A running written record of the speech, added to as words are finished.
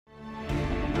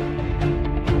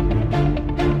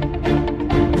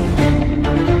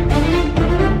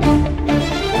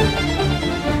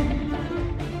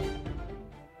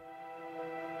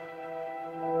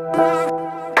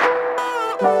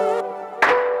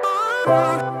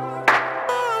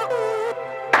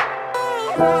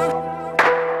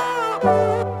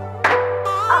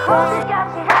hope you got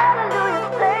your hallelujah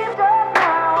saved up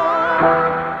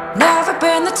now. Never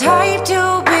been the type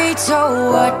to be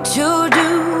told what to do.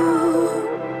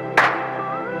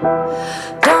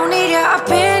 Don't need your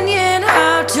opinion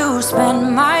how to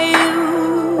spend my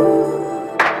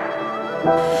youth.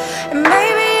 And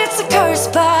maybe it's a curse,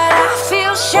 but I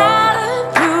feel shatterproof.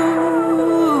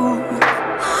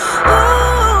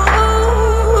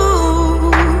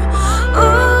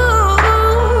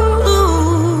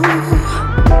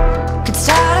 Could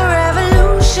start a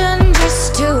revolution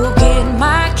just to get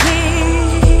my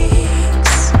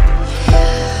kicks.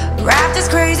 Wrap this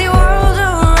crazy world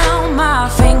around my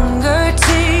fingertips.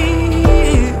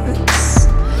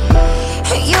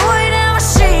 You ain't never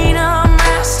seen a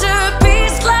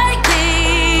masterpiece like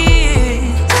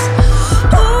this.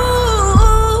 Ooh,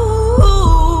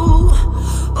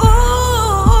 ooh,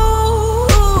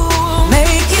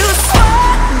 make you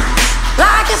sweat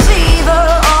like a fever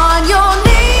on your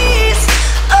knees,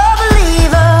 a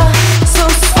believer. So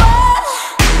sweat,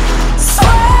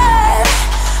 sweat.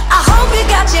 I hope you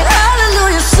got your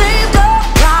hallelujah saved up,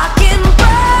 rock and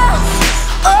roll.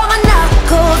 Oh, my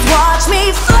knuckles watch me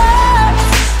flirt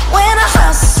when I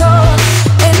hustle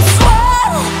and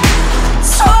sweat,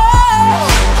 sweat.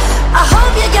 I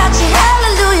hope you got your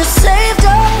hallelujah saved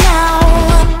up now.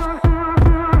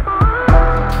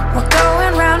 We're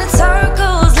going round in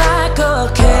circles like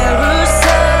a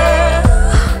carousel.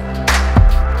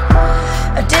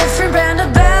 A different brand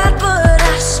of bad, but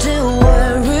I still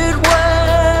wear it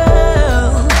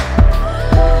well.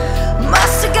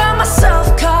 Must've got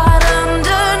myself caught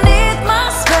underneath my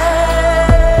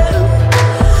spell.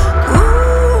 Ooh,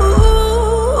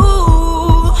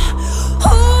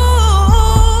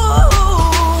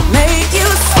 make you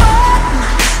sweat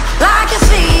like a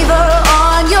fever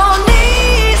on your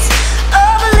knees, a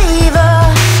believer.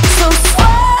 So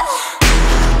sweat,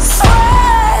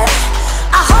 sweat.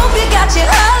 I hope you got your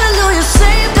hallelujah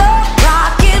saved up,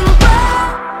 rock and roll.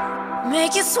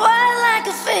 Make you sweat like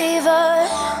a fever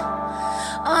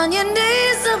on your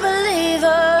knees, a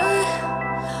believer.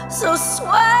 So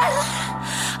sweat.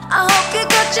 I hope you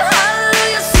got your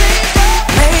hallelujah